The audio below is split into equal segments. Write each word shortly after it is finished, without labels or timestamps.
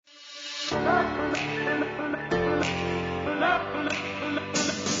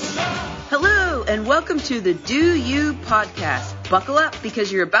Hello, and welcome to the Do You podcast. Buckle up because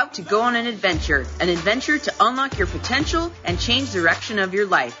you're about to go on an adventure to unlock your potential and change the direction of your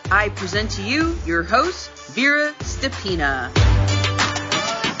life. I present to you your host, Vera Stepina.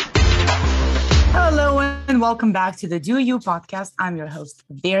 Hello, and welcome back to the Do You podcast. I'm your host,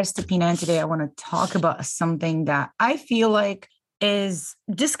 Vera Stepina, and today I want to talk about something that I feel like is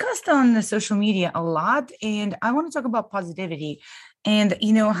discussed on the social media a lot, and I want to talk about positivity. And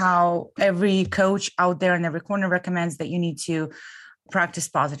you know how every coach out there in every corner recommends that you need to practice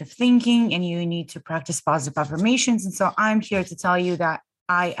positive thinking and you need to practice positive affirmations. And so I'm here to tell you that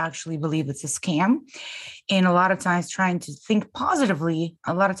I actually believe it's a scam. And a lot of times trying to think positively,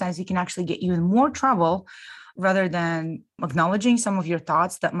 a lot of times it can actually get you in more trouble rather than acknowledging some of your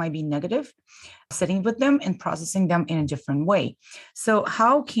thoughts that might be negative, sitting with them and processing them in a different way. So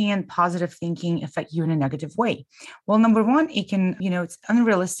how can positive thinking affect you in a negative way? Well, number one, it can, it's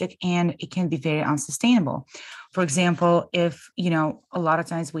unrealistic and it can be very unsustainable. For example, if, a lot of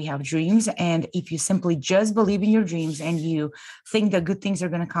times we have dreams, and if you simply just believe in your dreams and you think that good things are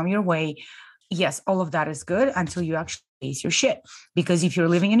going to come your way, yes, all of that is good until you actually face your shit. Because if you're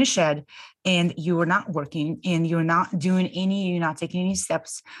living in a shed and you are not working and you're not taking any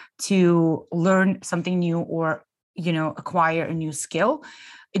steps to learn something new or, acquire a new skill,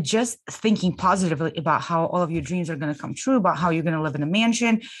 just thinking positively about how all of your dreams are going to come true, about how you're going to live in a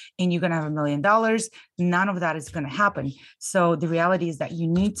mansion and you're going to have $1 million, none of that is going to happen. So the reality is that you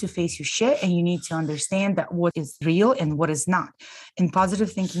need to face your shit and you need to understand that what is real and what is not. And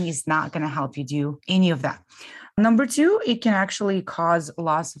positive thinking is not going to help you do any of that. Number two, it can actually cause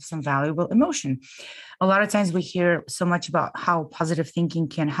loss of some valuable emotion. A lot of times we hear so much about how positive thinking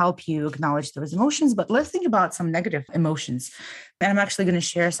can help you acknowledge those emotions, but let's think about some negative emotions. And I'm actually going to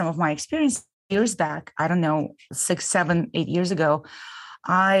share some of my experience. Years back, I don't know, 6, 7, 8 years ago,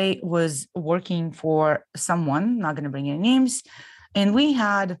 I was working for someone, not going to bring any names, and we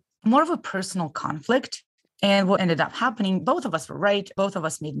had more of a personal conflict. And what ended up happening, both of us were right. Both of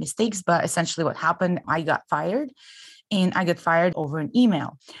us made mistakes, but essentially what happened, I got fired, and I got fired over an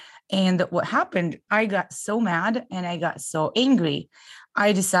email. And what happened, I got so mad and I got so angry.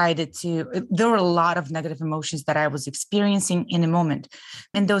 I decided there were a lot of negative emotions that I was experiencing in a moment.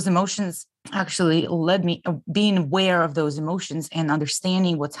 And those emotions actually led me, being aware of those emotions and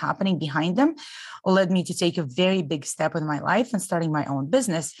understanding what's happening behind them, led me to take a very big step in my life and starting my own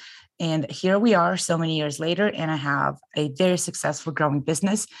business. And here we are so many years later, and I have a very successful growing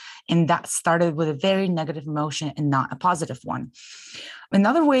business. And that started with a very negative emotion and not a positive one.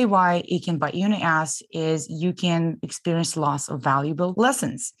 Another way why it can bite you in the ass is you can experience loss of valuable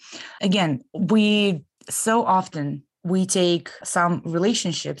lessons. Again, we take some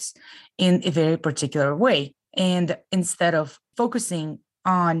relationships in a very particular way. And instead of focusing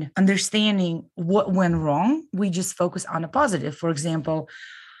on understanding what went wrong, we just focus on the positive. For example,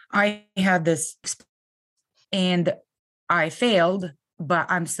 I had this and I failed, but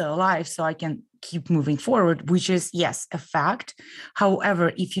I'm still alive, so I can keep moving forward, which is, yes, a fact.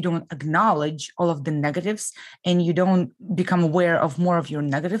 However, if you don't acknowledge all of the negatives and you don't become aware of more of your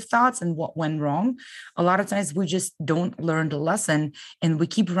negative thoughts and what went wrong, a lot of times we just don't learn the lesson and we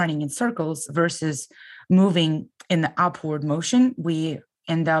keep running in circles versus moving in the upward motion. We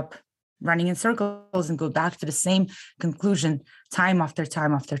end up running in circles and go back to the same conclusion time after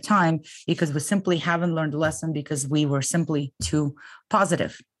time after time because we simply haven't learned the lesson because we were simply too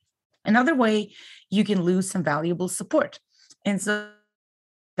positive. Another way you can lose some valuable support. And so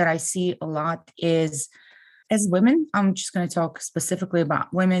that I see a lot is as women, I'm just going to talk specifically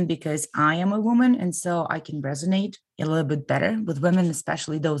about women because I am a woman. And so I can resonate a little bit better with women,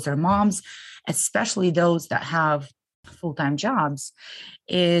 especially those that are moms, especially those that have full-time jobs,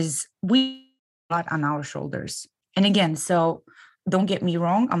 is we a lot on our shoulders. And again, so don't get me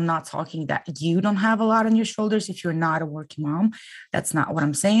wrong. I'm not talking that you don't have a lot on your shoulders if you're not a working mom. That's not what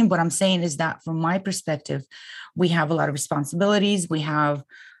I'm saying. What I'm saying is that from my perspective, we have a lot of responsibilities. We have,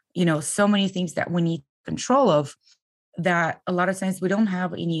 so many things that we need control of that a lot of times we don't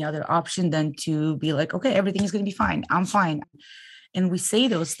have any other option than to be like, okay, everything is going to be fine. I'm fine. And we say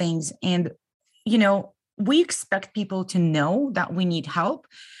those things and, we expect people to know that we need help,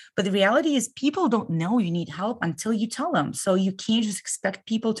 but the reality is people don't know you need help until you tell them. So you can't just expect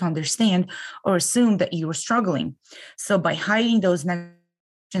people to understand or assume that you are struggling. So by hiding those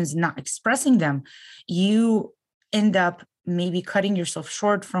negations, not expressing them, you end up maybe cutting yourself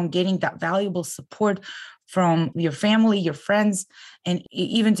short from getting that valuable support from your family, your friends, and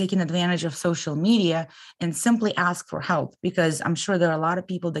even taking advantage of social media, and simply ask for help. Because I'm sure there are a lot of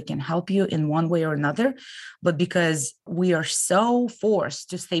people that can help you in one way or another, but because we are so forced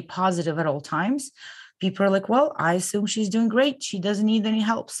to stay positive at all times, people are like, well, I assume she's doing great. She doesn't need any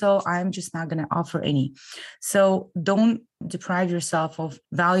help, so I'm just not going to offer any. So don't deprive yourself of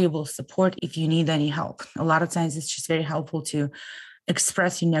valuable support if you need any help. A lot of times it's just very helpful to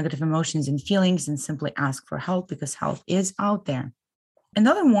express your negative emotions and feelings and simply ask for help, because help is out there.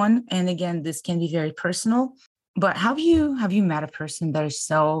 Another one, and again, this can be very personal, but have you met a person that is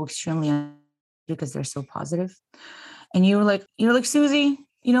so extremely because they're so positive? And you're like, Susie,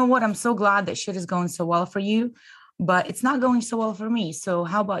 you know what? I'm so glad that shit is going so well for you, but it's not going so well for me. So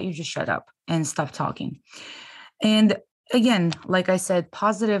how about you just shut up and stop talking? And again, like I said,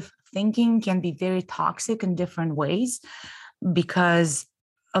 positive thinking can be very toxic in different ways, because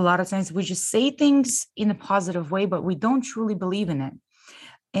a lot of times we just say things in a positive way, but we don't truly believe in it.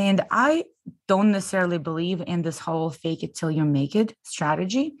 And I don't necessarily believe in this whole fake it till you make it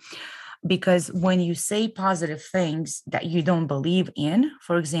strategy, because when you say positive things that you don't believe in,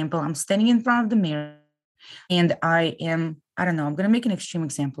 for example, I'm standing in front of the mirror and I don't know, I'm going to make an extreme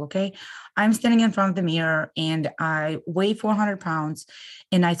example. Okay. I'm standing in front of the mirror and I weigh 400 pounds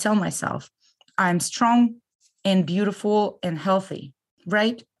and I tell myself, I'm strong and beautiful and healthy,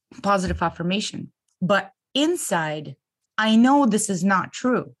 right? Positive affirmation. But inside, I know this is not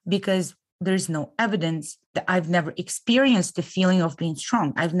true because there's no evidence that I've never experienced the feeling of being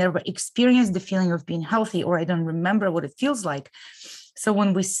strong. I've never experienced the feeling of being healthy, or I don't remember what it feels like. So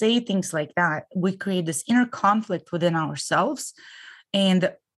when we say things like that, we create this inner conflict within ourselves,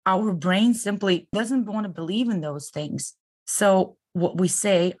 and our brain simply doesn't want to believe in those things. So what we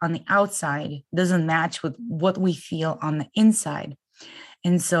say on the outside doesn't match with what we feel on the inside.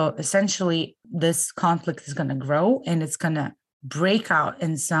 And so essentially this conflict is going to grow and it's going to break out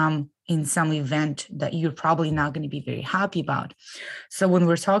in some event that you're probably not going to be very happy about. So when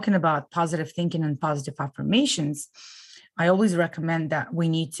we're talking about positive thinking and positive affirmations, I always recommend that we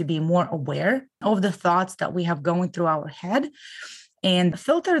need to be more aware of the thoughts that we have going through our head and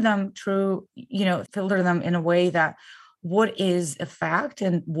filter them filter them in a way that what is a fact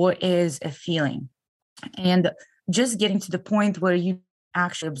and what is a feeling. And just getting to the point where you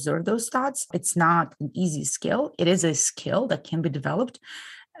actually observe those thoughts, it's not an easy skill. It is a skill that can be developed.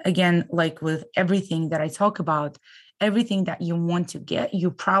 Again, like with everything that I talk about, everything that you want to get, you're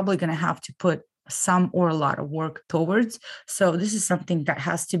probably going to have to put some or a lot of work towards. So this is something that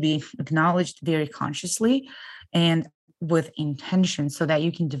has to be acknowledged very consciously and with intention so that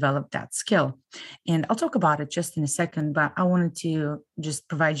you can develop that skill. And I'll talk about it just in a second, but I wanted to just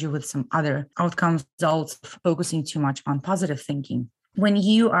provide you with some other outcomes, results, focusing too much on positive thinking. When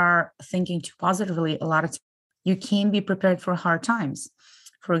you are thinking too positively, a lot of times you can be prepared for hard times.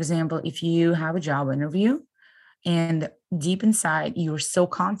 For example, if you have a job interview and deep inside you're so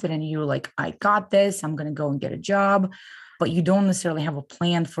confident, you're like, I got this, I'm going to go and get a job, but you don't necessarily have a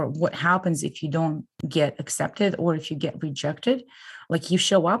plan for what happens if you don't get accepted or if you get rejected. Like you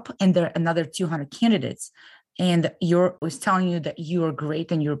show up and there are another 200 candidates and you're always telling you that you are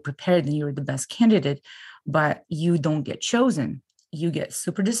great and you're prepared and you're the best candidate, but you don't get chosen. You get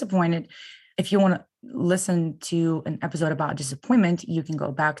super disappointed. If you want to listen to an episode about disappointment, you can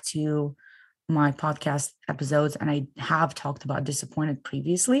go back to my podcast episodes, and I have talked about disappointed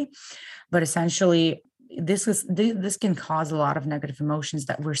previously. But essentially, this can cause a lot of negative emotions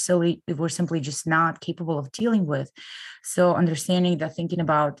that we're simply just not capable of dealing with. So understanding that thinking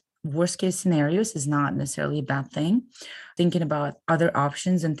about worst case scenarios is not necessarily a bad thing. Thinking about other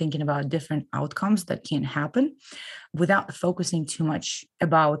options and thinking about different outcomes that can happen without focusing too much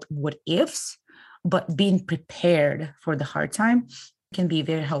about what ifs, but being prepared for the hard time can be a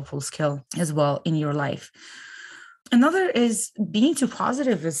very helpful skill as well in your life. Another is being too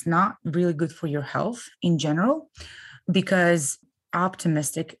positive is not really good for your health in general, because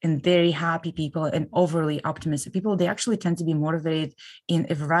optimistic and very happy people and overly optimistic people, they actually tend to be motivated in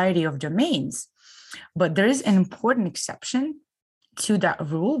a variety of domains. But there is an important exception to that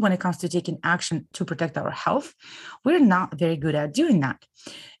rule when it comes to taking action to protect our health. We're not very good at doing that.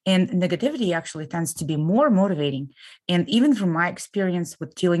 And negativity actually tends to be more motivating. And even from my experience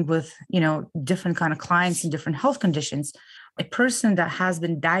with dealing with, different kind of clients and different health conditions, a person that has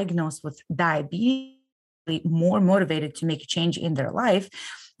been diagnosed with diabetes more motivated to make a change in their life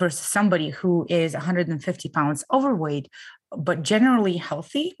versus somebody who is 150 pounds overweight, but generally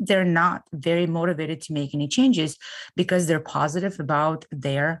healthy. They're not very motivated to make any changes because they're positive about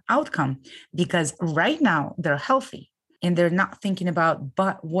their outcome, because right now they're healthy. and they're not thinking about,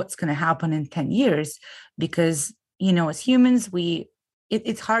 but what's going to happen in 10 years? Because, as humans,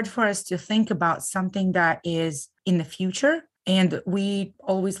 it's hard for us to think about something that is in the future. And we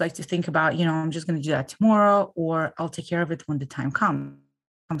always like to think about, I'm just going to do that tomorrow, or I'll take care of it when the time comes.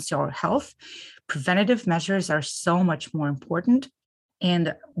 Comes to our health, preventative measures are so much more important.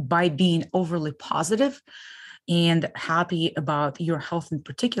 And by being overly positive and happy about your health in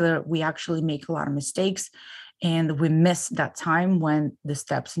particular, we actually make a lot of mistakes and we miss that time when the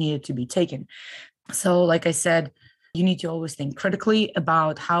steps needed to be taken. So, like I said, you need to always think critically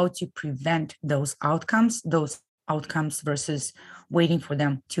about how to prevent those outcomes versus waiting for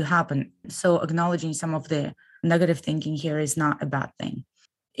them to happen. So, acknowledging some of the negative thinking here is not a bad thing.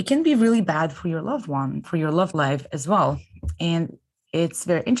 It can be really bad for your loved one, for your love life as well. And it's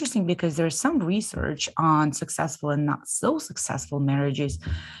very interesting because there's some research on successful and not so successful marriages.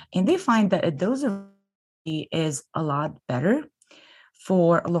 And they find that a dose of is a lot better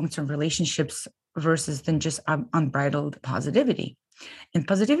for long-term relationships versus than just unbridled positivity. And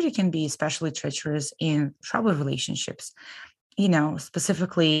positivity can be especially treacherous in troubled relationships,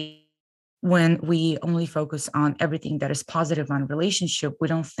 specifically when we only focus on everything that is positive on a relationship. We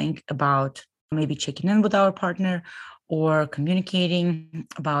don't think about maybe checking in with our partner or communicating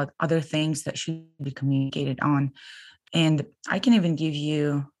about other things that should be communicated on. And I can even give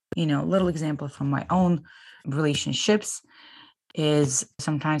you, a little example from my own relationships is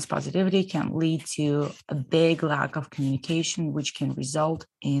sometimes positivity can lead to a big lack of communication, which can result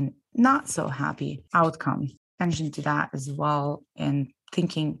in not so happy outcome. Attention to that as well. And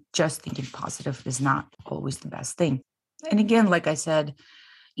just thinking positive is not always the best thing. And again, like I said,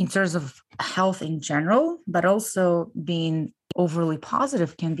 in terms of health in general, but also being overly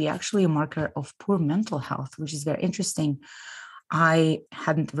positive can be actually a marker of poor mental health, which is very interesting. I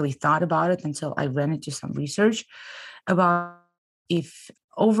hadn't really thought about it until I ran into some research about if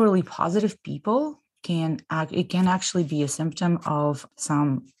overly positive people it can actually be a symptom of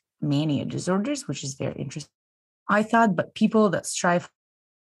some mania disorders, which is very interesting. I thought, but people that strive for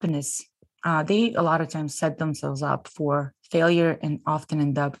happiness, they a lot of times set themselves up for failure and often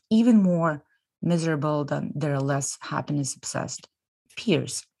end up even more miserable than their less happiness obsessed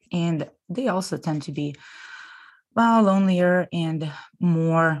peers. And they also tend to be lonelier and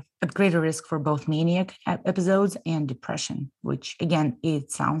more at greater risk for both maniac episodes and depression, which again,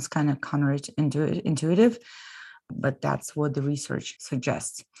 it sounds kind of counterintuitive, but that's what the research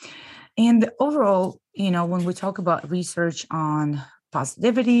suggests. And overall, when we talk about research on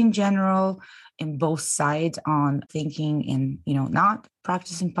positivity in general, and both sides on thinking and, not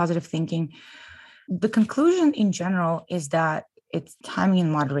practicing positive thinking, the conclusion in general is that it's timing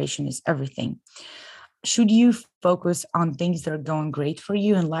and moderation is everything. Should you focus on things that are going great for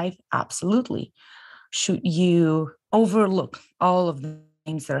you in life? Absolutely. Should you overlook all of the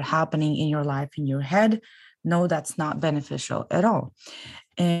things that are happening in your life, in your head? No, that's not beneficial at all.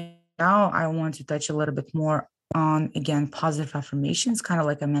 And now I want to touch a little bit more on, again, positive affirmations, kind of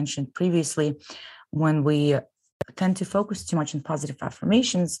like I mentioned previously. When we tend to focus too much on positive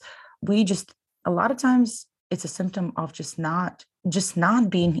affirmations, a lot of times it's a symptom of just not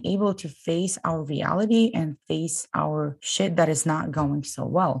being able to face our reality and face our shit that is not going so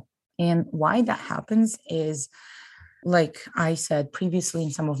well. And why that happens is, like I said previously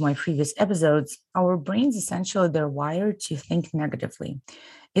in some of my previous episodes, our brains essentially, they're wired to think negatively.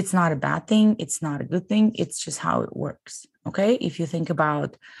 It's not a bad thing. It's not a good thing. It's just how it works. Okay. If you think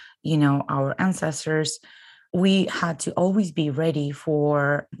about, our ancestors, we had to always be ready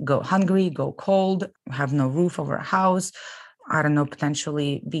for go hungry, go cold, have no roof over a house, I don't know,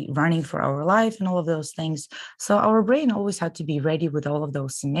 potentially be running for our life and all of those things. So our brain always had to be ready with all of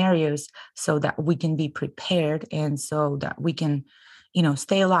those scenarios so that we can be prepared and so that we can,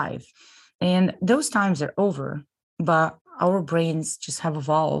 stay alive. And those times are over, but our brains just have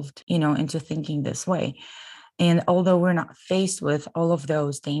evolved, into thinking this way. And although we're not faced with all of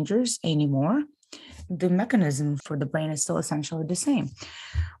those dangers anymore, the mechanism for the brain is still essentially the same.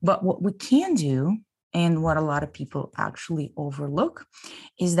 But what we can do, and what a lot of people actually overlook,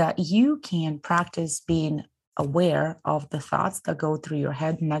 is that you can practice being aware of the thoughts that go through your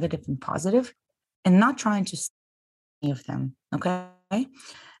head, negative and positive, and not trying to see any of them. Okay.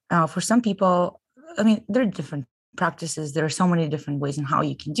 For some people, there are different practices. There are so many different ways in how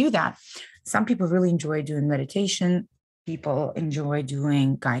you can do that. Some people really enjoy doing meditation. People enjoy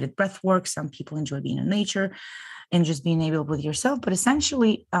doing guided breath work. Some people enjoy being in nature and just being able with yourself, but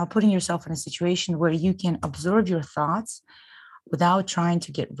essentially putting yourself in a situation where you can observe your thoughts without trying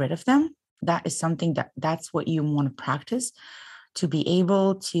to get rid of them. That is something that's what you want to practice, to be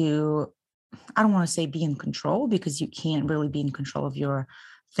able to I don't want to say be in control, because you can't really be in control of your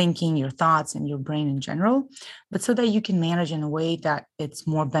thinking, your thoughts, and your brain in general, but so that you can manage in a way that it's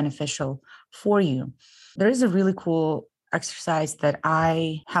more beneficial for you. There is a really cool exercise that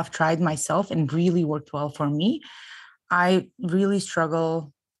I have tried myself and really worked well for me. I really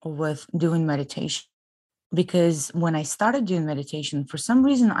struggle with doing meditation, because when I started doing meditation, for some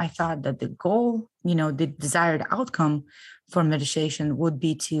reason, I thought that the goal, the desired outcome for meditation would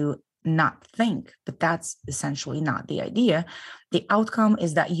be to not think, but that's essentially not the idea. The outcome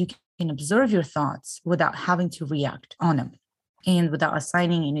is that you can observe your thoughts without having to react on them and without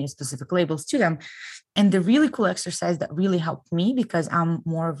assigning any specific labels to them. And the really cool exercise that really helped me, because I'm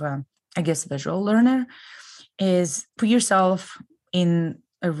more of a, I guess, visual learner, is put yourself in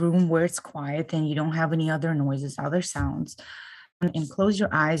a room where it's quiet and you don't have any other noises, other sounds, and close your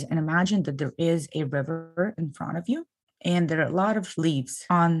eyes and imagine that there is a river in front of you, and there are a lot of leaves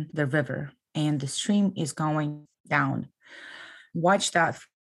on the river, and the stream is going down. Watch that.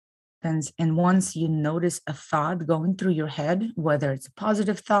 And once you notice a thought going through your head, whether it's a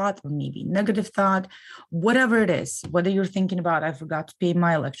positive thought or maybe negative thought, whatever it is, whether you're thinking about, I forgot to pay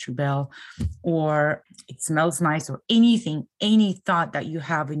my electric bill, or it smells nice, or anything, any thought that you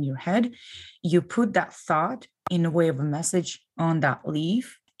have in your head, you put that thought in a way of a message on that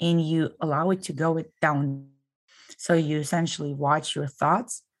leaf and you allow it to go down. So you essentially watch your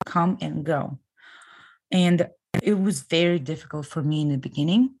thoughts come and go. And it was very difficult for me in the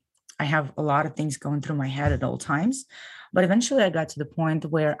beginning. I have a lot of things going through my head at all times, but eventually I got to the point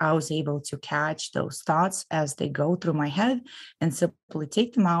where I was able to catch those thoughts as they go through my head and simply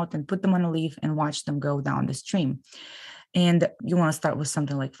take them out and put them on a leaf and watch them go down the stream. And you want to start with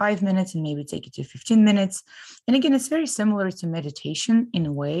something like 5 minutes and maybe take it to 15 minutes. And again, it's very similar to meditation in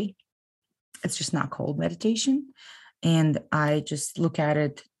a way. It's just not called meditation. And I just look at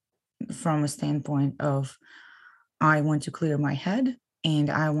it from a standpoint of, I want to clear my head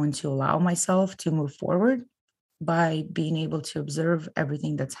and I want to allow myself to move forward by being able to observe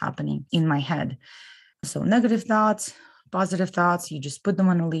everything that's happening in my head. So negative thoughts, positive thoughts, you just put them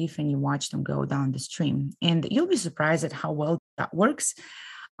on a leaf and you watch them go down the stream. And you'll be surprised at how well that works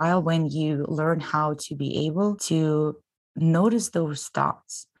when you learn how to be able to notice those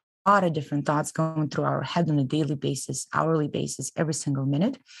thoughts. A lot of different thoughts going through our head on a daily basis, hourly basis, every single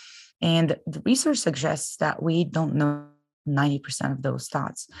minute. And the research suggests that we don't know 90% of those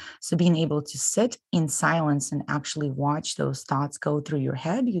thoughts. So being able to sit in silence and actually watch those thoughts go through your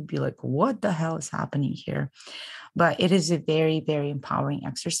head, you'd be like, what the hell is happening here? But it is a very, very empowering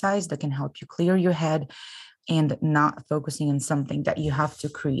exercise that can help you clear your head and not focusing on something that you have to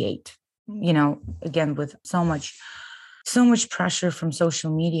create. Again, with so much pressure from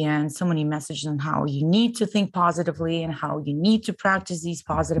social media and so many messages on how you need to think positively and how you need to practice these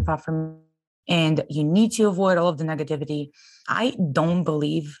positive affirmations and you need to avoid all of the negativity. I don't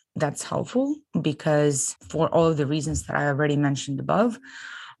believe that's helpful, because for all of the reasons that I already mentioned above.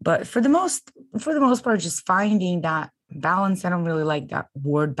 But for the most part, just finding that balance. I don't really like that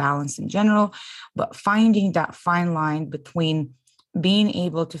word balance in general, but finding that fine line between being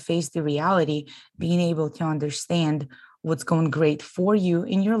able to face the reality, being able to understand what's going great for you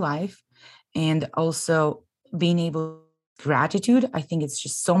in your life, and also being able gratitude. I think it's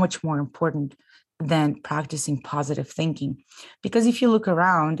just so much more important than practicing positive thinking. Because if you look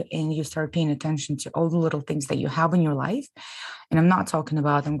around and you start paying attention to all the little things that you have in your life, and I'm not talking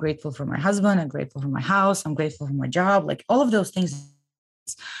about I'm grateful for my husband, I'm grateful for my house, I'm grateful for my job, like all of those things,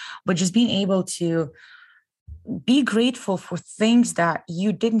 but just being able to be grateful for things that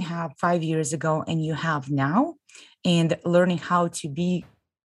you didn't have 5 years ago and you have now, and learning how to be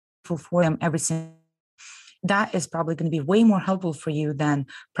grateful for them every single. That is probably going to be way more helpful for you than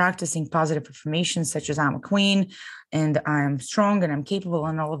practicing positive affirmations such as I'm a queen and I'm strong and I'm capable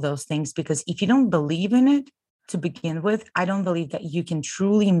and all of those things. Because if you don't believe in it to begin with, I don't believe that you can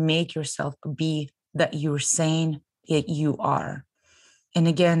truly make yourself be that you're saying that you are. And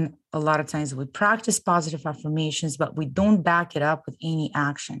again, a lot of times we practice positive affirmations, but we don't back it up with any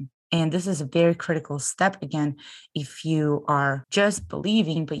action. And this is a very critical step. Again, if you are just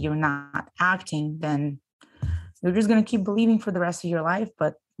believing, but you're not acting, then you're just going to keep believing for the rest of your life,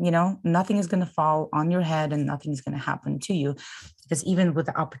 but nothing is going to fall on your head and nothing is going to happen to you. Because even with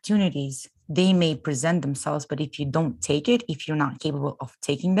the opportunities, they may present themselves, but if you don't take it, if you're not capable of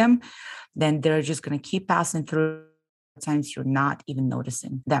taking them, then they're just going to keep passing through. Times you're not even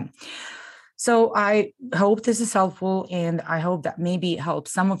noticing them. So I hope this is helpful, and I hope that maybe it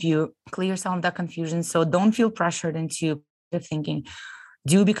helps some of you clear some of that confusion. So don't feel pressured into thinking.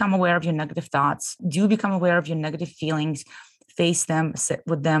 Do become aware of your negative thoughts. Do become aware of your negative feelings. face them, sit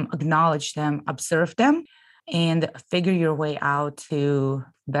with them, acknowledge them, observe them, and figure your way out to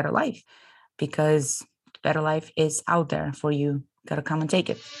better life, because better life is out there for you. Gotta come and take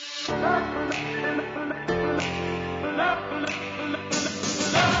it.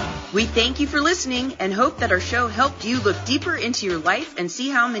 We thank you for listening and hope that our show helped you look deeper into your life and see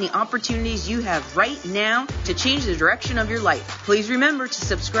how many opportunities you have right now to change the direction of your life. Please remember to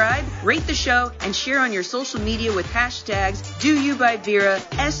subscribe, rate the show, and share on your social media with hashtags DoYou by Vera,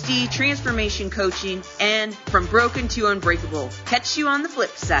 SD Transformation Coaching, and From Broken to Unbreakable. Catch you on the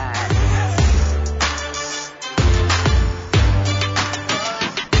flip side.